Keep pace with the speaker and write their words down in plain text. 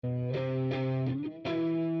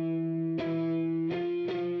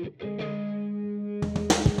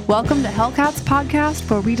Welcome to Hellcats Podcast,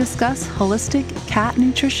 where we discuss holistic cat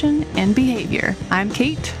nutrition and behavior. I'm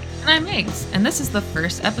Kate. And I'm Eggs, and this is the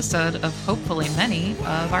first episode of hopefully many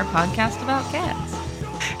of our podcast about cats.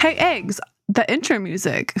 Hey, Eggs, the intro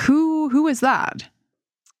music, who is that?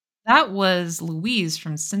 That was Louise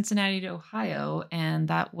from Cincinnati, Ohio, and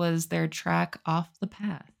that was their track Off the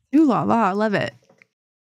Path. Ooh la la, I love it.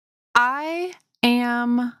 I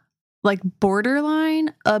am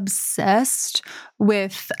borderline obsessed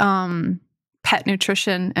with pet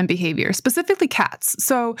nutrition and behavior, specifically cats.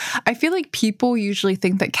 So I feel like people usually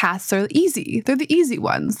think that cats are easy. They're the easy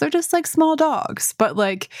ones. They're just like small dogs. But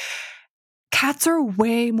like cats are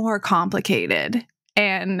way more complicated,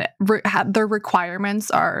 and their requirements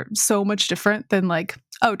are so much different than like,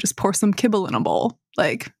 oh, just pour some kibble in a bowl.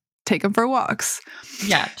 Like, take them for walks.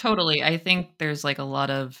 Yeah, totally. I think there's like a lot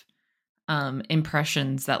of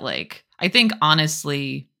impressions that like, I think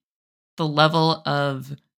honestly, the level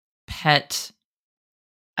of pet,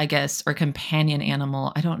 I guess, or companion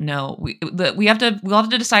animal, I don't know. We'll have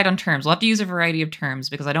to decide on terms. We'll have to use a variety of terms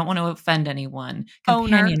because I don't want to offend anyone.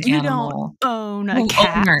 Owner. Companion You animal. don't own a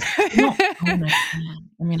cat. Owner. You don't own a cat.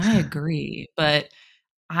 I mean, I agree, but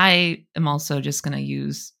I am also just going to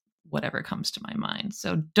use whatever comes to my mind.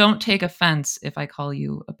 So don't take offense if I call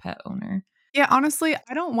you a pet owner. Yeah, honestly,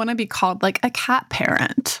 I don't want to be called like a cat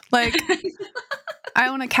parent. Like, I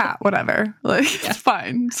own a cat, whatever. Like, Yeah. It's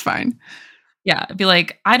fine. It's fine. Yeah, I'd be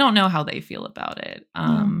like, I don't know how they feel about it.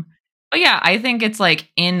 But yeah, I think it's like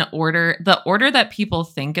in order. The order that people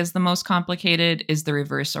think is the most complicated is the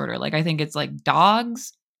reverse order. Like, I think it's like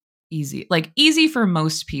dogs, easy. Like, easy for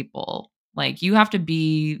most people. Like, you have to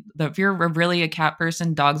be, if you're really a cat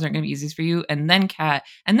person, dogs aren't going to be easy for you. And then cat.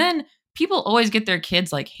 And then people always get their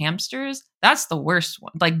kids like hamsters. That's the worst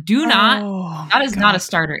one. Like, that is not a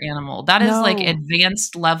starter animal. That is like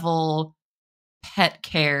advanced level pet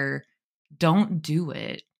care. Don't do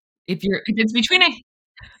it. If it's between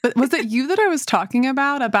But was it you that I was talking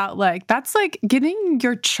about like, that's like getting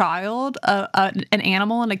your child an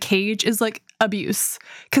animal in a cage is like abuse,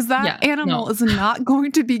 because that animal is not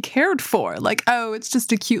going to be cared for. Like, oh, it's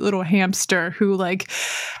just a cute little hamster who like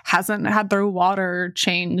hasn't had their water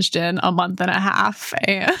changed in a month and a half,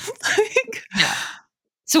 and like, yeah.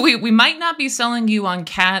 So we might not be selling you on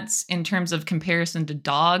cats in terms of comparison to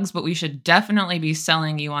dogs, but we should definitely be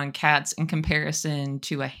selling you on cats in comparison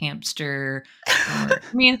to a hamster. I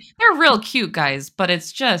mean, they're real cute, guys, but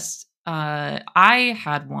it's just, I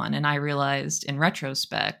had one and I realized in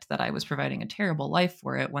retrospect that I was providing a terrible life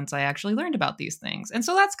for it once I actually learned about these things. And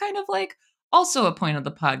so that's kind of like also a point of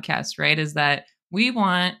the podcast, right? Is that we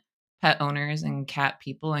want pet owners and cat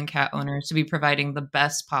people and cat owners to be providing the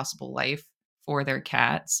best possible life for their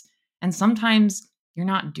cats. And sometimes you're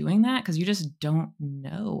not doing that because you just don't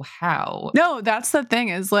know how. No, that's the thing,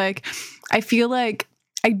 is like, I feel like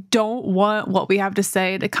I don't want what we have to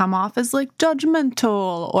say to come off as like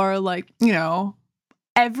judgmental or like, you know,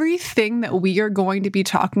 everything that we are going to be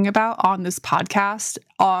talking about on this podcast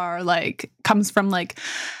are like, comes from like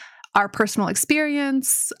our personal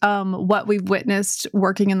experience, what we've witnessed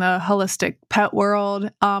working in the holistic pet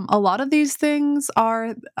world. A lot of these things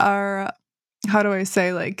are how do I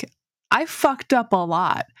say, like, I fucked up a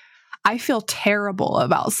lot. I feel terrible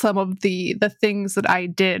about some of the things that I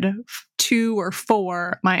did to or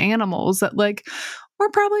for my animals that like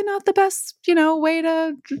were probably not the best, you know, way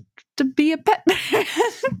to be a pet parent.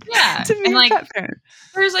 Yeah. To be and a like, pet parent.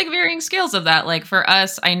 There's like varying scales of that. Like for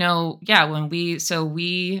us, I know, yeah, when we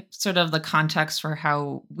sort of the context for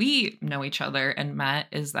how we know each other and met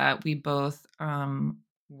is that we both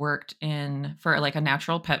worked for like a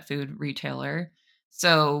natural pet food retailer.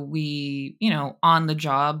 So we, you know, on the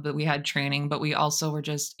job, but we had training, but we also were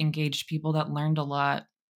just engaged people that learned a lot,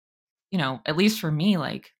 you know, at least for me,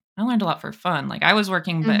 like I learned a lot for fun. Like I was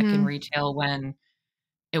working back in retail when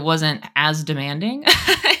it wasn't as demanding.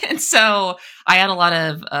 And so I had a lot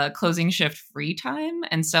of closing shift free time.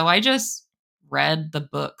 And so I just read the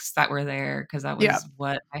books that were there because that was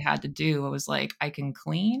what I had to do. I was like, I can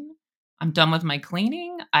clean. I'm done with my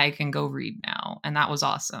cleaning. I can go read now. And that was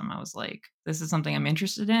awesome. I was like, this is something I'm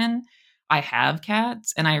interested in. I have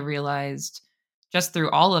cats. And I realized just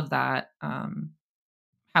through all of that,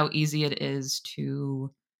 how easy it is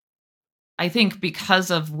to, I think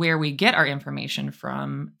because of where we get our information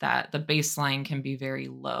from, that the baseline can be very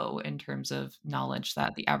low in terms of knowledge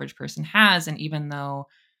that the average person has. And even though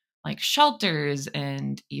like shelters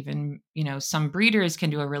and even, you know, some breeders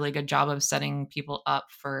can do a really good job of setting people up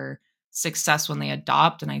for success when they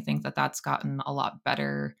adopt. And I think that that's gotten a lot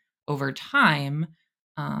better over time.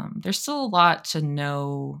 There's still a lot to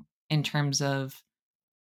know in terms of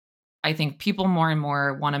I think people more and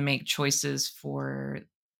more want to make choices for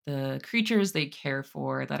the creatures they care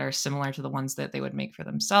for that are similar to the ones that they would make for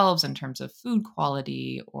themselves in terms of food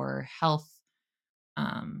quality or health,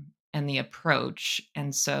 and the approach.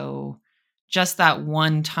 And so just that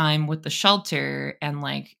one time with the shelter and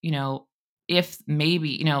like, if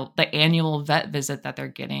maybe, the annual vet visit that they're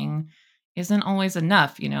getting isn't always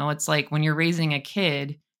enough. It's like when you're raising a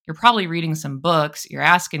kid, you're probably reading some books, you're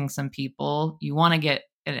asking some people, you want to get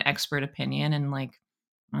an expert opinion. And like,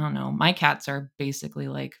 I don't know, my cats are basically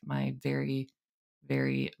like my very,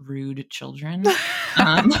 very rude children.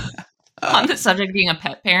 Um, on the subject of being a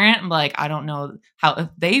pet parent, I'm like, I don't know how if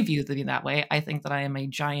they view me that way. I think that I am a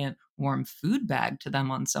giant warm food bag to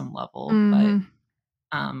them on some level, but Mhm.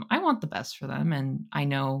 I want the best for them. And I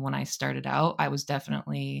know when I started out, I was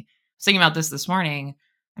definitely thinking about this morning.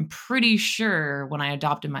 I'm pretty sure when I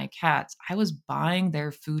adopted my cats, I was buying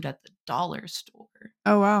their food at the dollar store,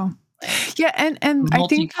 Oh, wow. like Yeah, and I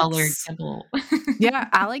think multicolored that's kibble. yeah,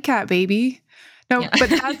 alley cat baby. No, Yeah. but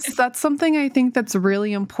that's something I think that's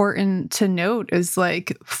really important to note is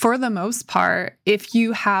like for the most part, if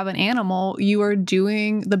you have an animal, you are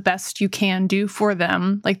doing the best you can do for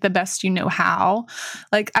them, like the best you know how.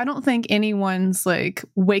 Like I don't think anyone's like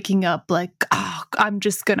waking up like, oh, I'm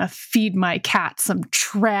just gonna feed my cat some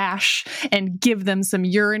trash and give them some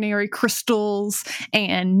urinary crystals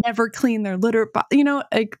and never clean their litter.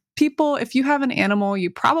 Like people, if you have an animal, you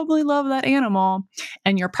probably love that animal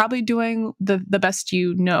and you're probably doing the best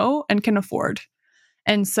you know and can afford.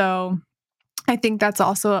 And so I think that's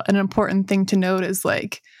also an important thing to note is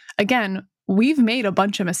like, again, we've made a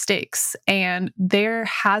bunch of mistakes and there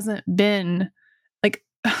hasn't been like,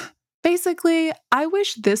 basically, I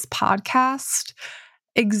wish this podcast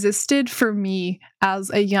existed for me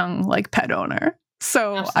as a young like pet owner.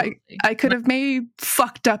 So Absolutely. I could have maybe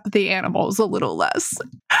fucked up the animals a little less.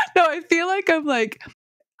 No, I feel like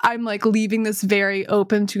I'm like leaving this very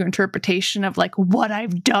open to interpretation of like what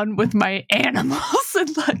I've done with my animals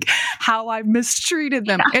and like how I've mistreated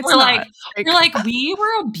them. Yeah, It's we're like not like, we're like, "We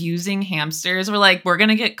were abusing hamsters." We're like, "We're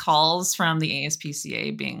gonna get calls from the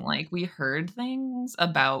ASPCA being like, 'We heard things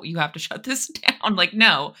about you have to shut this down.'" Like,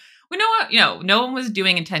 no. We know what no one was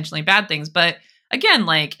doing intentionally bad things, but again,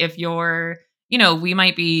 like, if you're we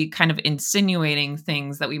might be kind of insinuating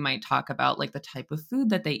things that we might talk about, like the type of food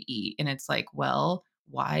that they eat, and it's like, well,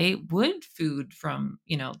 why would food from,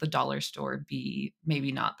 the dollar store be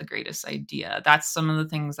maybe not the greatest idea? That's some of the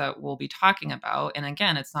things that we'll be talking about. And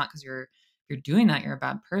again, it's not because you're doing that, you're a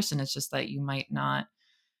bad person. It's just that you might not,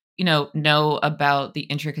 know about the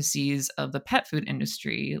intricacies of the pet food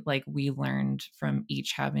industry, like we learned from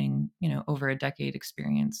each having, over a decade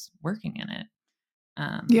experience working in it.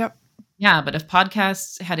 Um, yep. yeah, but if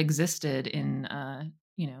podcasts had existed in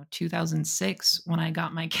 2006 when I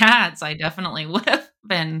got my cats, I definitely would have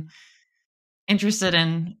been interested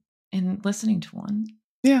in listening to one.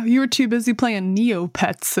 Yeah, you were too busy playing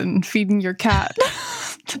Neopets and feeding your cat.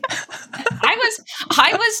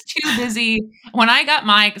 I was too busy when I got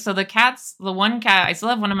the one cat, I still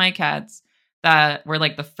have one of my cats that were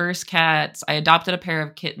like the first cats. I adopted a pair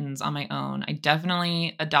of kittens on my own. I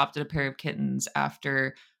definitely adopted a pair of kittens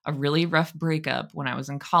after a really rough breakup when I was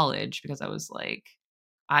in college because I was like,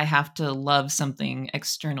 I have to love something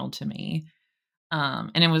external to me.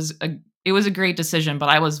 And it was a great decision, but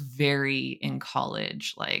I was very in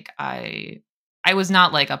college. Like I was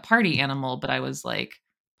not like a party animal, but I was like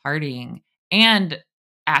partying and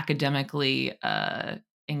academically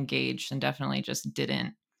engaged and definitely just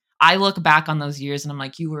didn't. I look back on those years and I'm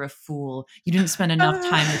like, you were a fool. You didn't spend enough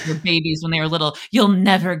time with your babies when they were little. You'll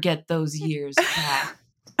never get those years back.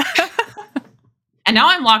 And now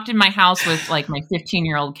I'm locked in my house with like my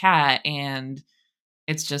 15-year-old cat and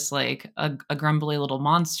it's just like a grumbly little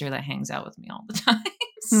monster that hangs out with me all the time.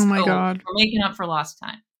 Oh my So God. we're making up for lost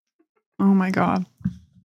time. Oh my God.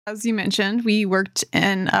 As you mentioned, we worked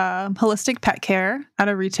in holistic pet care at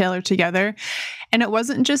a retailer together. And it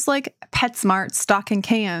wasn't just like PetSmart stocking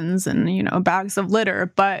cans and, bags of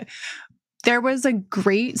litter, but there was a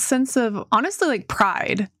great sense of honestly like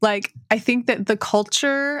pride. Like, I think that the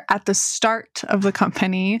culture at the start of the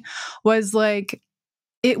company was like,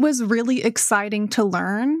 it was really exciting to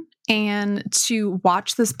learn and to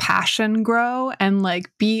watch this passion grow and like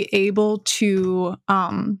be able to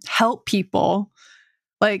help people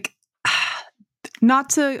like I'm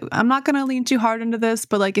not going to lean too hard into this,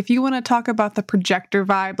 but like if you want to talk about the projector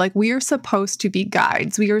vibe, like we are supposed to be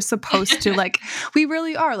guides. We are supposed to like we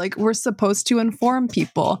really are like we're supposed to inform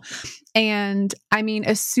people. And I mean,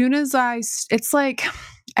 as soon as it's like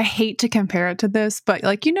I hate to compare it to this, but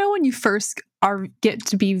like, you know, when you first get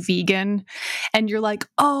to be vegan and you're like,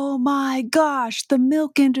 oh my gosh, the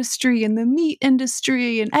milk industry and the meat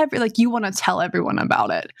industry and like you want to tell everyone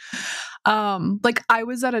about it. Like I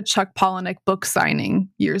was at a Chuck Palahniuk book signing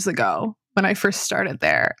years ago when I first started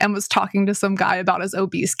there and was talking to some guy about his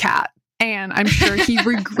obese cat. And I'm sure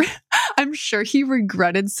I'm sure he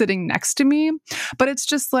regretted sitting next to me, but it's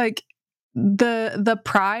just like the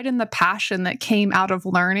pride and the passion that came out of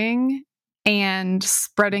learning and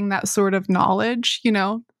spreading that sort of knowledge, you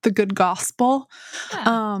know, the good gospel.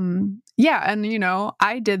 Yeah. Yeah, and you know,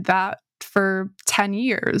 I did that for 10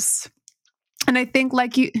 years. And I think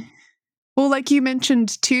like you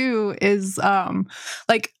mentioned too is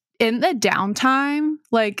like in the downtime,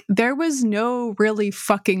 like there was no really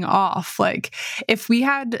fucking off. Like if we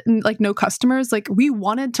had like no customers, like we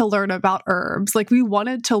wanted to learn about herbs, like we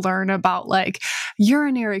wanted to learn about like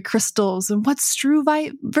urinary crystals and what's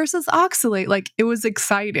struvite versus oxalate. Like it was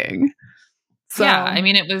exciting. So Yeah, I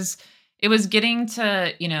mean it was getting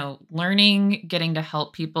to, you know, learning, getting to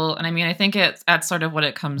help people. And I mean, I think that's sort of what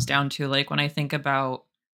it comes down to. Like when I think about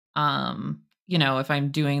you know, if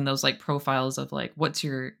I'm doing those like profiles of like what's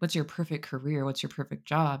your perfect career, what's your perfect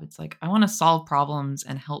job? It's like I want to solve problems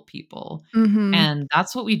and help people. mhm. And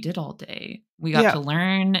that's what we did all day. We got Yeah. to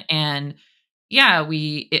learn and yeah,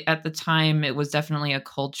 at the time it was definitely a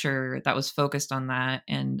culture that was focused on that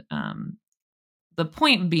and the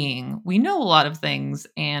point being, we know a lot of things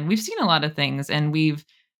and we've seen a lot of things and we've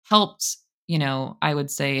helped, you know, I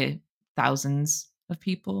would say thousands of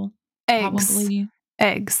people Eggs. probably.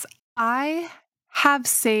 Eggs. I have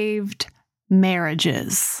saved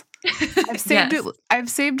marriages. Yes. I've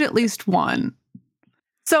saved at least one.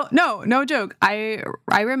 So no joke. I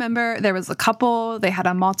remember there was a couple, they had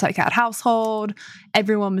a multi-cat household.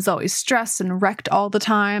 Everyone was always stressed and wrecked all the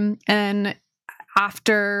time. And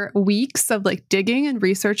after weeks of like digging and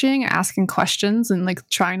researching, asking questions and like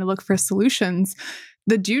trying to look for solutions,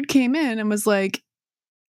 the dude came in and was like,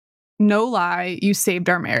 no lie, you saved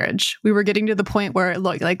our marriage. We were getting to the point where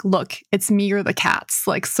look, it's me or the cats.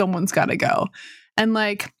 Like someone's got to go. And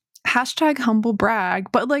like hashtag humble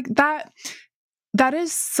brag, but like that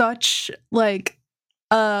is such like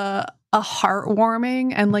a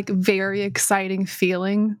heartwarming and like very exciting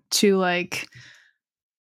feeling to like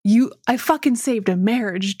I fucking saved a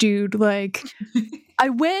marriage, dude. Like I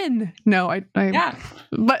win. No, I Yeah.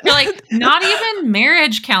 but You're like, not even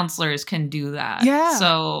marriage counselors can do that. yeah.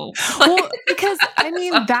 So, Well, because I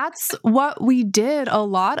mean, so- that's what we did a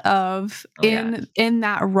lot of oh, yeah. in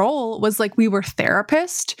that role was like we were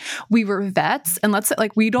therapists, we were vets, and let's say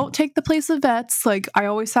like we don't take the place of vets. Like I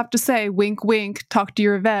always have to say, wink, wink, talk to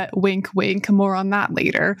your vet, wink, wink. More on that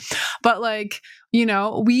later. But like, you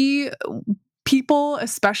know, people,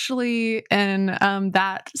 especially in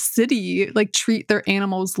that city, like treat their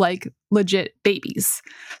animals like legit babies.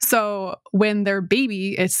 So when their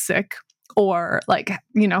baby is sick or like,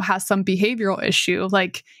 you know, has some behavioral issue,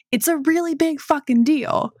 like it's a really big fucking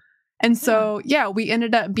deal. And so, yeah, we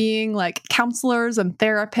ended up being like counselors and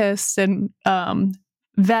therapists and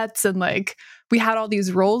vets and like we had all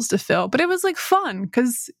these roles to fill, but it was like fun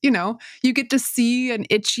because, you know, you get to see an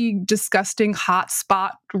itchy, disgusting, hot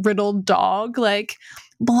spot riddled dog like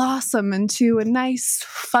blossom into a nice,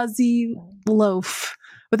 fuzzy loaf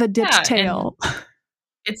with a dipped Yeah. And tail.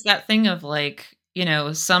 it's that thing of like, you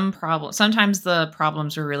know, sometimes the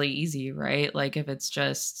problems are really easy, right? Like if it's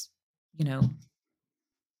just, you know,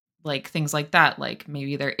 like things like that, like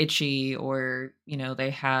maybe they're itchy or, you know,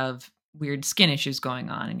 they have weird skin issues going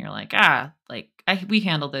on and you're like, like we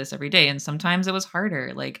handle this every day. And sometimes it was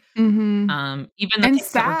harder. Like, Mm-hmm. even the And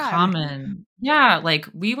things that were sad. common. Yeah. Like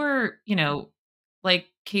we were, you know, like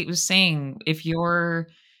Kate was saying, if you're,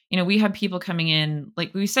 you know, we had people coming in,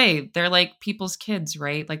 like we say, they're like people's kids,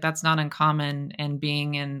 right? Like that's not uncommon.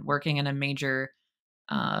 And working in a major,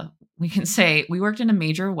 we can say we worked in a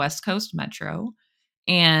major West Coast metro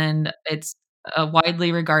and it's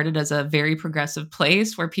widely regarded as a very progressive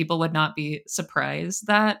place where people would not be surprised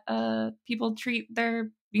that people treat their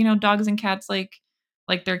you know dogs and cats like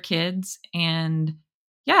their kids and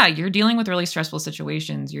yeah you're dealing with really stressful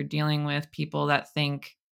situations you're dealing with people that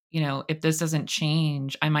think you know if this doesn't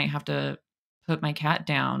change I might have to put my cat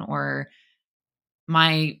down or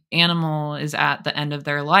my animal is at the end of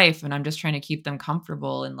their life and I'm just trying to keep them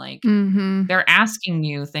comfortable and like Mm-hmm. they're asking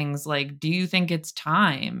you things like, "Do you think it's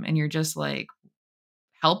time?" And you're just like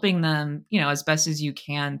helping them, you know, as best as you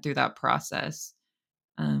can through that process.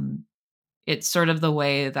 Um, it's sort of the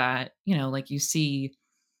way that, you know, like you see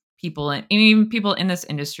people and even people in this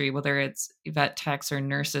industry, whether it's vet techs or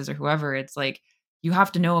nurses or whoever, it's like you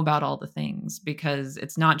have to know about all the things, because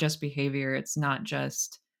it's not just behavior, it's not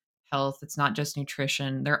just health, it's not just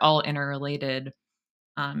nutrition. They're all interrelated.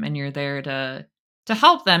 And you're there to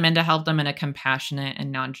help them, and to help them in a compassionate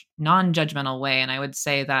and non-judgmental way. And I would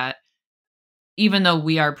say that even though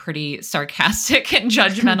we are pretty sarcastic and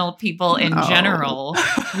judgmental people in general,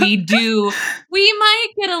 we might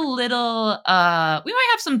get a little, we might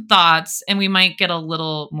have some thoughts, and we might get a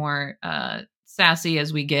little more sassy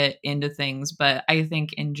as we get into things. But I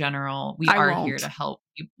think in general, we are here to help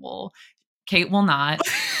people. Kate will not.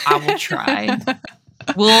 I will try.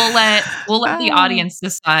 We'll let the audience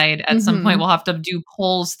decide. At some point, we'll have to do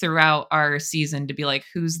polls throughout our season to be like,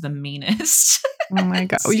 who's the meanest? Oh my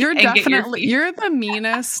God. You're the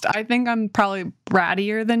meanest. I think I'm probably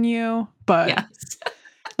brattier than you, but yes.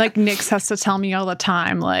 Like Nix has to tell me all the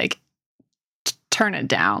time, like, turn it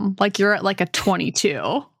down. Like you're at like a 22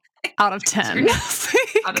 out of 10.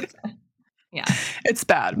 Out of 10. Yeah. It's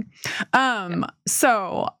bad.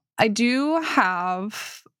 So I do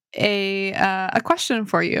have a question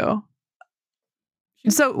for you.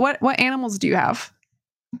 So what animals do you have?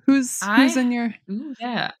 Who's in your? Ooh,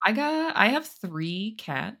 yeah, I have 3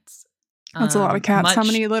 cats. That's a lot of cats. How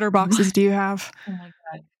many litter boxes do you have? Oh my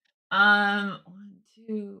God. 1,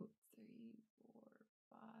 2, 3,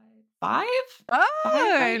 4, 5. 5?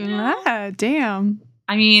 Oh, right, damn.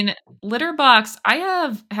 I mean, litter box, I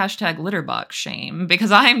have #litter box shame,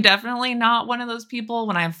 because I'm definitely not one of those people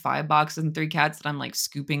when I have 5 boxes and 3 cats that I'm like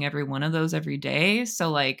scooping every one of those every day. So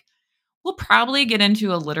like, we'll probably get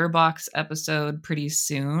into a litter box episode pretty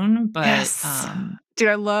soon. But yes. Dude,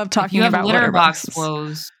 I love talking about litter box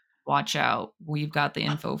woes. Watch out. We've got the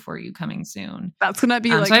info for you coming soon. That's going to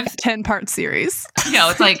be like a 10-part series.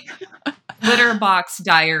 It's like Litter Box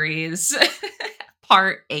Diaries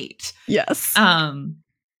Part 8. Yes.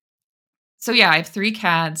 So yeah, I have 3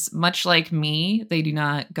 cats. Much like me, they do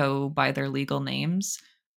not go by their legal names.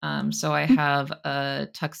 So I have a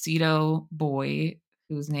tuxedo boy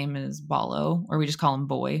whose name is Ballo, or we just call him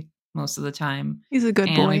Boy most of the time. He's a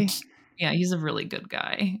good boy. He's a really good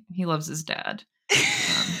guy. He loves his dad.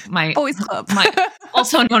 Boys Club.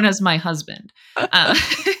 Also known as my husband.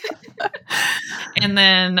 And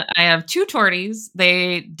then I have 2 torties.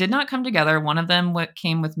 They did not come together. One of them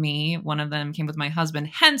came with me. One of them came with my husband.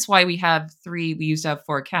 Hence why we have 3. We used to have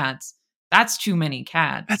 4 cats. That's too many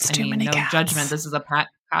cats. That's too many cats. No judgment. This is a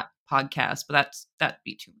podcast, but that'd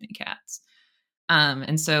be too many cats.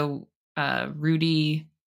 And so Rudy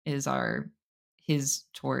is his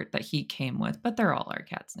tort that he came with, but they're all our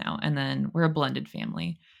cats now. And then we're a blended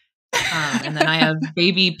family. And then I have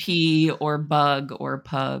Baby P, or Bug, or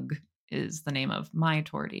Pug is the name of my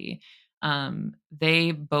tortie.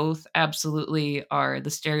 They both absolutely are the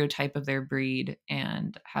stereotype of their breed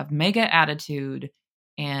and have mega attitude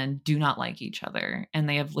and do not like each other. And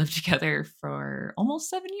they have lived together for almost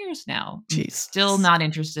 7 years now. Jeez. Still not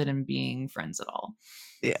interested in being friends at all.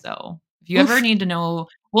 Yeah. So if you ever need to know,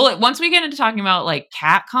 well, once we get into talking about like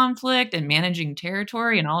cat conflict and managing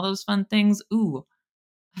territory and all those fun things,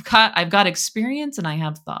 I've got experience and I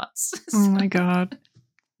have thoughts. Oh my God.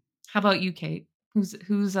 How about you, Kate?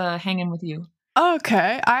 Who's hanging with you?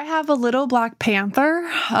 Okay, I have a little black panther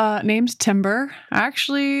named Timber.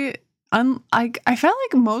 Actually, I feel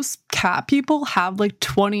like most cat people have like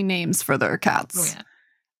 20 names for their cats. Oh, yeah.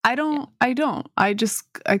 I don't.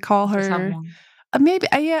 I call her maybe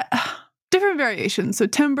different variations. So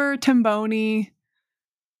Timber, Timboni.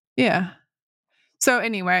 Yeah. So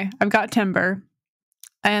anyway, I've got Timber.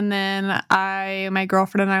 And then my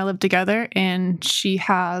girlfriend and I live together, and she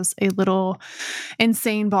has a little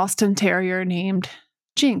insane Boston Terrier named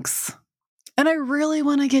Jinx. And I really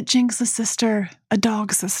want to get Jinx a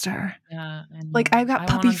dog sister. Yeah. Like I've got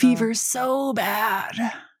puppy fever so bad.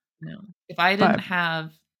 No. If I didn't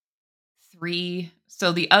have 3,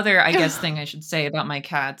 so the other, I guess, thing I should say about my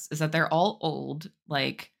cats is that they're all old.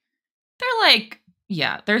 Like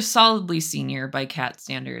they're solidly senior by cat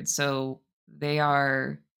standards. So they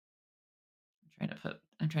are,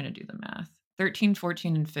 I'm trying to do the math. 13,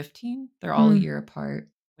 14, and 15. They're all a year apart,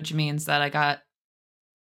 which means that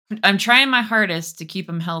I'm trying my hardest to keep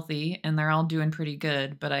them healthy, and they're all doing pretty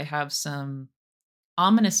good, but I have some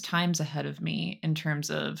ominous times ahead of me in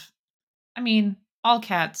terms of, all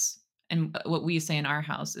cats, and what we say in our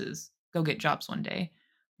house is go get jobs one day.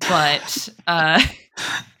 But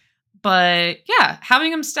but yeah,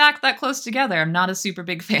 having them stacked that close together, I'm not a super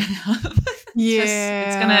big fan of.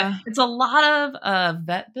 Yeah. It's a lot of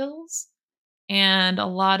vet bills and a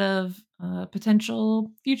lot of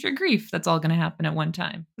potential future grief that's all going to happen at one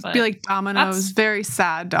time. But be like dominoes, very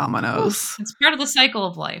sad dominoes. It's part of the cycle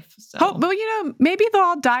of life. So, but maybe they'll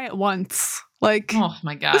all die at once. Like, oh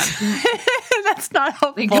my god, that's not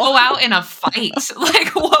helpful. They go out in a fight.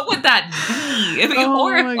 Like, what would that be? It'd be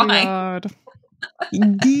horrifying. Oh my god.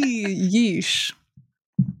 Yeesh.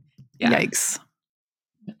 Yeah. Yikes.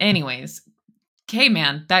 Anyways, okay,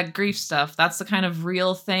 man, that grief stuff, that's the kind of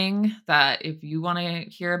real thing that if you want to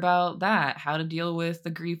hear about that, how to deal with the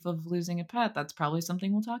grief of losing a pet, that's probably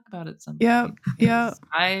something we'll talk about at some point. Yeah.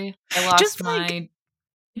 I lost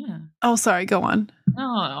yeah. Oh, sorry, go on. No,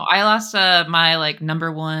 I lost my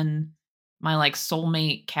number one, my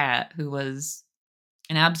soulmate cat, who was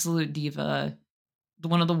an absolute diva,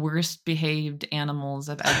 one of the worst behaved animals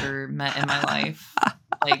I've ever met in my life.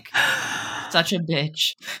 Such a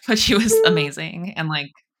bitch, but she was amazing. And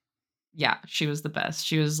yeah, she was the best.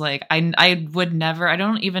 She was I would never, I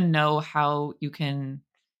don't even know how you can,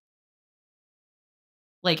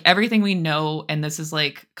 everything we know, and this is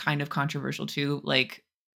kind of controversial too,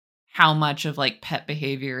 how much of pet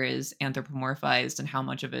behavior is anthropomorphized and how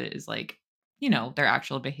much of it is their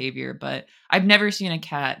actual behavior. But I've never seen a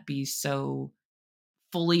cat be so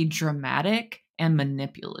fully dramatic and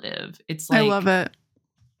manipulative. It's I love it.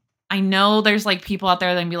 I know there's people out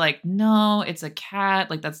there that be like, no, it's a cat.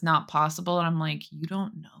 That's not possible. And I'm like, you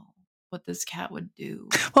don't know what this cat would do.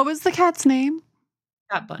 What was the cat's name?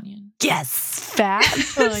 Fat Bunyan. Yes, Fat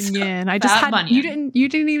Bunyan. I just had Bunyan. You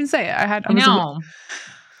didn't even say it. I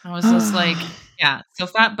was just yeah. So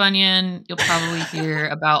Fat Bunyan, you'll probably hear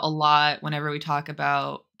about a lot whenever we talk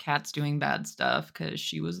about cats doing bad stuff, because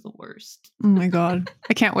she was the worst. Oh my god.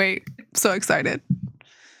 I can't wait. So excited.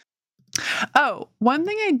 Oh, one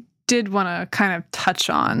thing I did want to kind of touch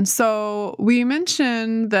on. So we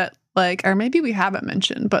mentioned that or maybe we haven't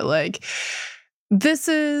mentioned, but this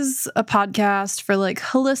is a podcast for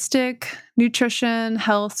holistic nutrition,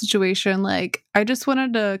 health situation. I just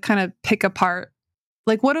wanted to kind of pick apart,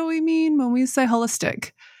 what do we mean when we say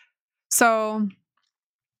holistic? So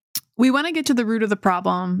we want to get to the root of the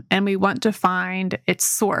problem, and we want to find its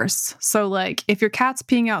source. So if your cat's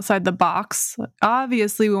peeing outside the box,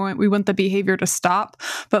 obviously we want the behavior to stop,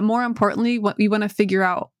 but more importantly, we want to figure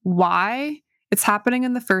out why it's happening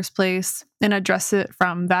in the first place and address it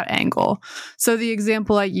from that angle. So the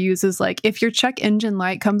example I use is if your check engine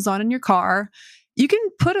light comes on in your car, you can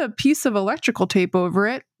put a piece of electrical tape over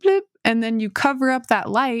it, bloop, and then you cover up that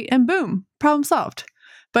light and boom, problem solved.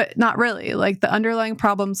 But not really. The underlying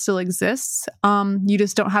problem still exists. You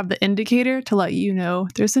just don't have the indicator to let you know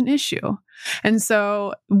there's an issue. And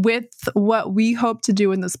so with what we hope to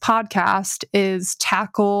do in this podcast is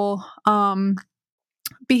tackle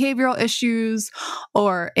behavioral issues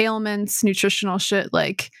or ailments, nutritional shit.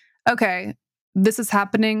 Okay, this is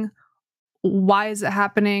happening. Why is it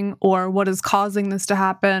happening, or what is causing this to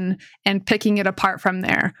happen, and picking it apart from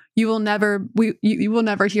there. You will never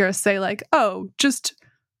hear us say oh, just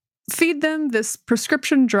feed them this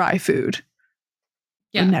prescription dry food.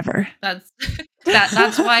 Yeah, never. That's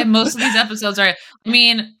why most of these episodes are. I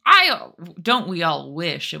mean, we all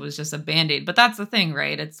wish it was just a Band-Aid, but that's the thing,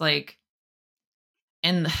 right? It's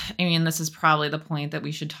and I mean, this is probably the point that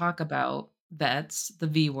we should talk about vets, the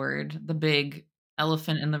V word, the big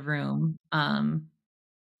elephant in the room.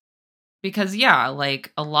 Because yeah,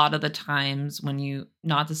 a lot of the times when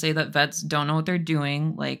not to say that vets don't know what they're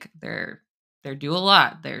doing, they do a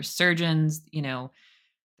lot. They're surgeons,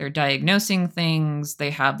 they're diagnosing things.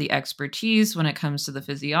 They have the expertise when it comes to the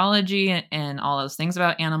physiology and all those things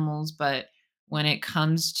about animals. But when it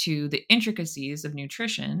comes to the intricacies of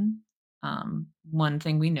nutrition, one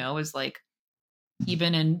thing we know is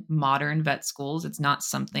even in modern vet schools, it's not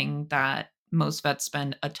something that most vets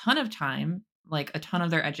spend a ton of time, a ton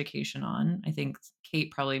of their education on. I think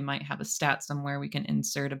Kate probably might have a stat somewhere we can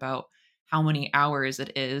insert about how many hours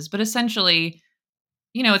it is, but essentially,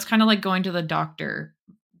 it's kind of like going to the doctor.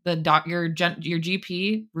 Your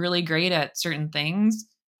GP, really great at certain things,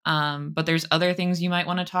 but there's other things you might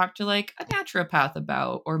want to talk to a naturopath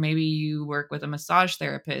about, or maybe you work with a massage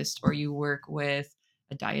therapist, or you work with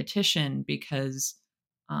a dietitian, because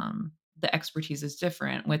the expertise is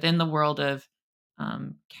different within the world of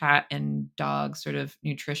cat and dog sort of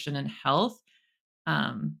nutrition and health.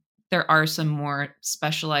 There are some more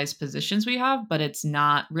specialized positions we have, but it's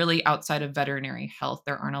not really outside of veterinary health.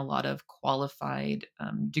 There aren't a lot of qualified,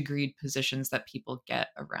 degreed positions that people get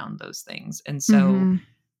around those things. And so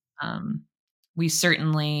we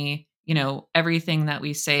certainly, everything that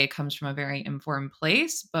we say comes from a very informed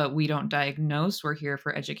place, but we don't diagnose. We're here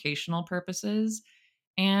for educational purposes.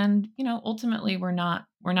 And, ultimately we're not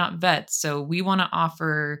vets. So we want to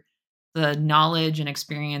offer the knowledge and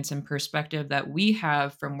experience and perspective that we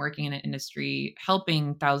have from working in an industry,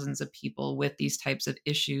 helping thousands of people with these types of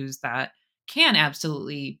issues that can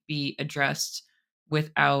absolutely be addressed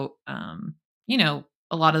without,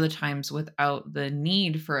 a lot of the times without the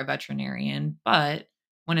need for a veterinarian. But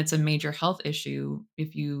when it's a major health issue,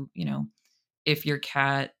 if your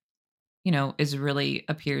cat, is really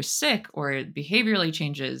appears sick or it behaviorally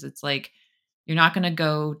changes, it's like you're not going to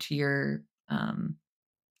go to you're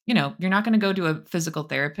not going to go to a physical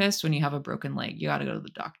therapist when you have a broken leg. You got to go to the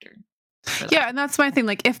doctor for that. Yeah, and that's my thing.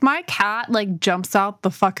 Like, if my cat like jumps out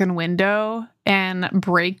the fucking window and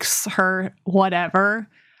breaks her whatever,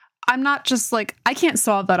 I'm not just like, I can't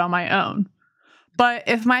solve that on my own. But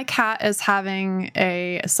if my cat is having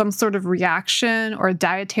some sort of reaction or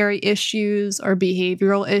dietary issues or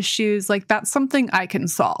behavioral issues, like that's something I can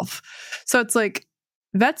solve. So it's like,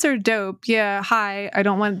 vets are dope. Yeah, hi. I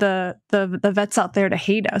don't want the vets out there to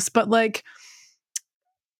hate us, but like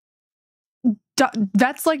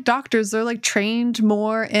vets, like doctors, they're like trained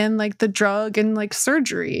more in like the drug and like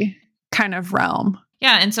surgery kind of realm.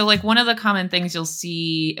 Yeah, and so like one of the common things you'll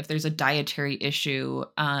see if there's a dietary issue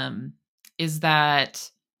is that,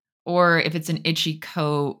 or if it's an itchy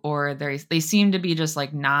coat, or they seem to be just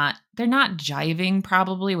like they're not jiving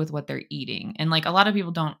probably with what they're eating. And like a lot of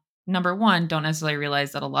people don't necessarily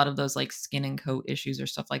realize that a lot of those like skin and coat issues or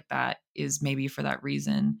stuff like that is maybe for that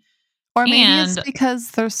reason. Or maybe it's because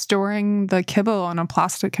they're storing the kibble in a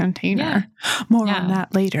plastic container. Yeah. More on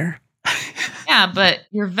that later. Yeah, but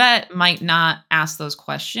your vet might not ask those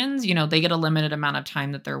questions. They get a limited amount of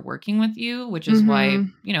time that they're working with you, which is why,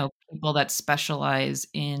 people that specialize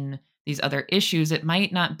in these other issues, it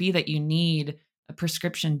might not be that you need a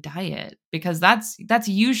prescription diet, because that's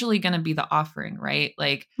usually going to be the offering, right?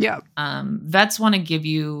 Like, vets want to give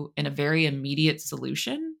you a very immediate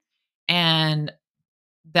solution, and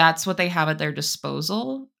that's what they have at their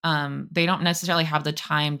disposal. They don't necessarily have the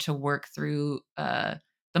time to work through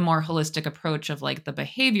the more holistic approach of like the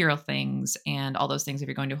behavioral things and all those things. If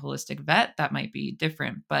you're going to a holistic vet, that might be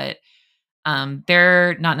different, but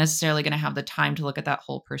they're not necessarily going to have the time to look at that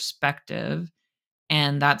whole perspective.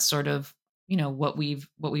 And that's sort of, what we've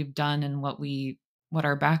done and what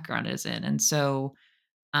our background is in. And so,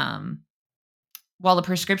 while the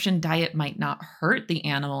prescription diet might not hurt the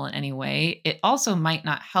animal in any way, it also might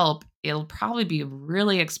not help. It'll probably be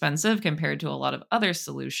really expensive compared to a lot of other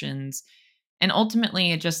solutions. And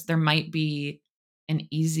ultimately, there might be an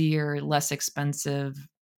easier, less expensive,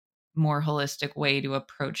 more holistic way to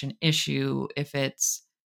approach an issue if it's,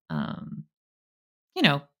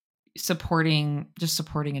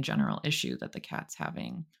 supporting a general issue that the cat's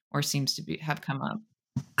having or seems to have come up.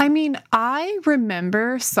 I mean, I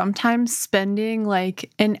remember sometimes spending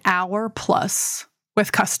like an hour plus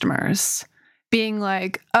with customers being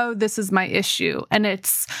like, oh, this is my issue. And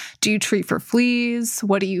it's, do you treat for fleas?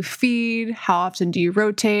 What do you feed? How often do you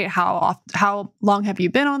rotate? How long have you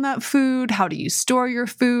been on that food? How do you store your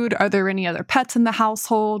food? Are there any other pets in the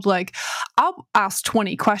household? Like, I'll ask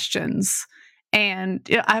 20 questions. And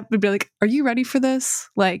I would be like, are you ready for this?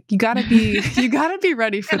 Like, you gotta be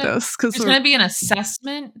ready for this. Cause there's going to be an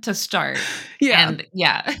assessment to start. Yeah. And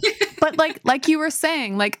yeah. But like you were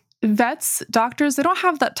saying, like vets, doctors, they don't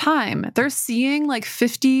have that time. They're seeing like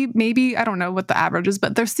 50, maybe, I don't know what the average is,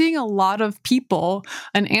 but they're seeing a lot of people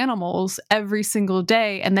and animals every single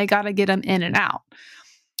day, and they got to get them in and out.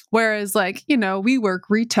 Whereas like, we work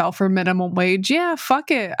retail for minimum wage. Yeah,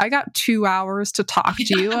 fuck it. I got 2 hours to talk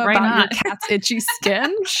to you about your cat's itchy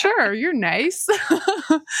skin. Sure, you're nice.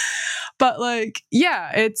 But like,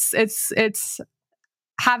 yeah, it's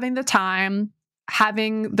having the time,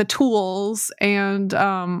 having the tools, and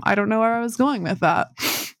I don't know where I was going with that.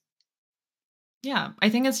 Yeah, I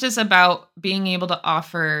think it's just about being able to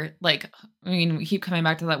offer, like, we keep coming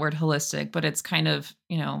back to that word holistic, but it's kind of,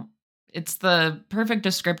 it's the perfect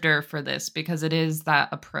descriptor for this, because it is that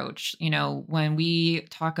approach. When we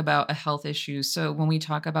talk about a health issue, so when we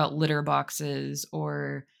talk about litter boxes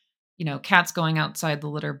or, cats going outside the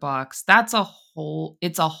litter box, it's a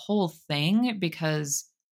whole thing, because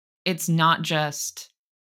it's not just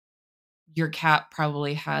your cat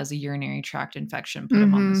probably has a urinary tract infection, put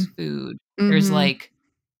him on this food. There's like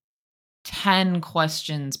 10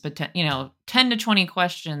 questions, 10 to 20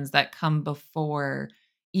 questions that come before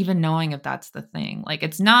even knowing if that's the thing. Like,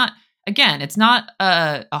 it's not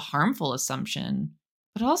a harmful assumption,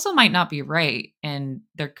 but also might not be right. And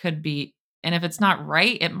there could be, and if it's not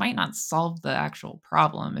right, it might not solve the actual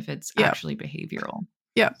problem if it's actually behavioral.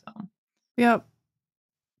 Yep. So. Yep.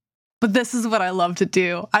 But this is what I love to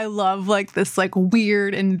do. I love like this like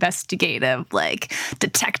weird investigative, like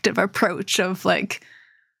detective approach of like,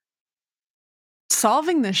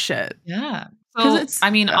 solving this shit. Yeah. 'Cause So, it's-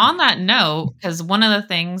 I mean, yeah. on that note, because one of the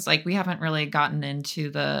things, like, we haven't really gotten into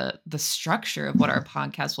the structure of what our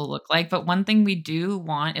podcast will look like, but one thing we do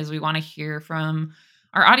want is we want to hear from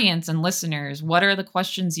our audience and listeners. What are the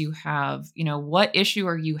questions you have? You know, what issue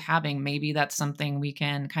are you having? Maybe that's something we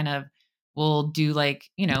can kind of, we'll do, like,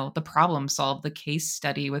 you know, the problem solve, the case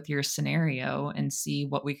study with your scenario and see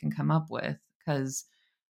what we can come up with. Because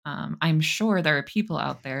I'm sure there are people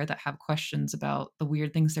out there that have questions about the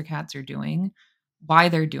weird things their cats are doing, why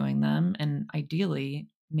they're doing them, and ideally,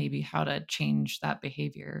 maybe how to change that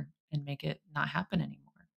behavior and make it not happen anymore.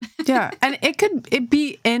 Yeah. And it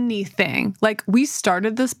be anything. Like, we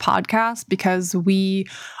started this podcast because we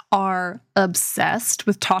are obsessed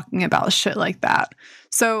with talking about shit like that.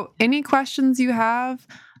 So any questions you have,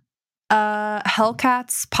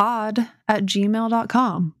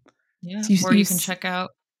 hellcatspod@gmail.com. Yeah. So Or you can check out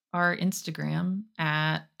our Instagram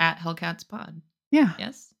at hellcatspod. Yeah.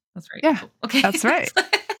 Yes, that's right. Yeah, Cool. Okay. that's right.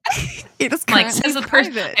 It is Like, currently says the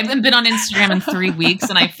person. private. I haven't been on Instagram in 3 weeks,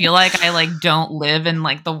 and I feel like I like don't live in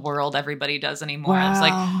like the world everybody does anymore. I was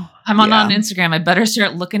like, Wow. I'm on Yeah. Instagram. I better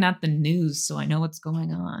start looking at the news so I know what's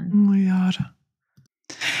going Oh on. my God.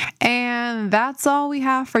 And that's all we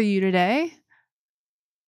have for you today.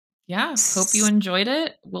 Yeah. Hope you enjoyed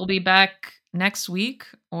it. We'll be back next week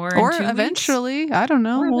or in 2 weeks. Eventually. I don't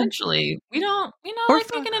know. Or We'll- eventually. We don't Or like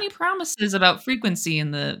making any promises about frequency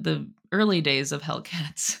in the early days of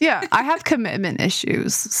Hellcats. Yeah, I have commitment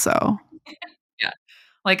issues, so Yeah.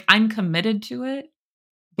 Like, I'm committed to it,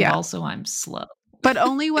 but Yeah. also I'm slow. but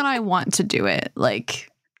only when I want to do it, like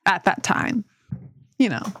at that time. You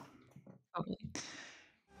know. Totally.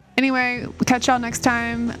 Anyway, we'll catch y'all next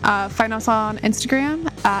time. Find us on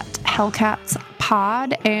Instagram at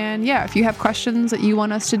hellcatspod. And yeah, if you have questions that you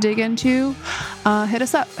want us to dig into, hit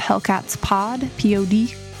us up, hellcatspod, pod,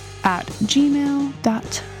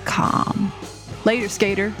 @gmail.com. Later,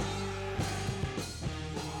 skater.